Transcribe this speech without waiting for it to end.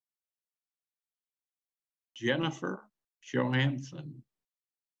Jennifer Johansson.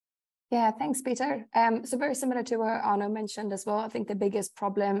 Yeah, thanks, Peter. So very similar to what Arno mentioned as well, I think the biggest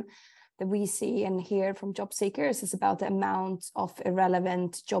problem that we see and hear from job seekers is about the amount of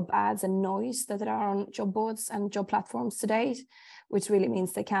irrelevant job ads and noise that are on job boards and job platforms today, which really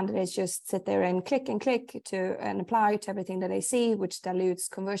means that candidates just sit there and click and apply to everything that they see, which dilutes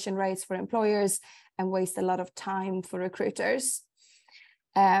conversion rates for employers and waste a lot of time for recruiters.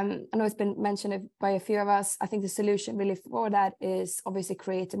 I know it's been mentioned by a few of us. I think the solution really for that is obviously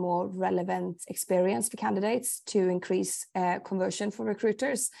create a more relevant experience for candidates to increase conversion for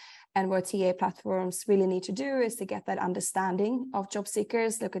recruiters. And what TA platforms really need to do is to get that understanding of job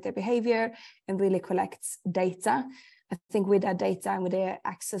seekers, look at their behavior, and really collect data. I think with that data and with the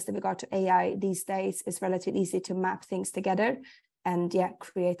access that we got to AI these days, it's relatively easy to map things together and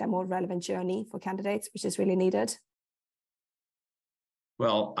create a more relevant journey for candidates, which is really needed.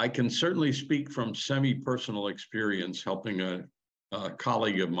 Well, I can certainly speak from semi-personal experience helping a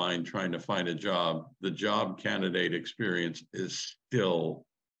colleague of mine trying to find a job. The job candidate experience is still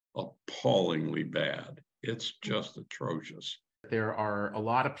appallingly bad. It's just atrocious. There are a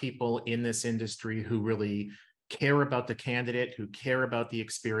lot of people in this industry who really care about the candidate, who care about the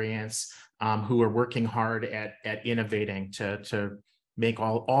experience, who are working hard at innovating to make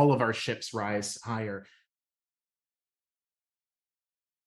all of our ships rise higher.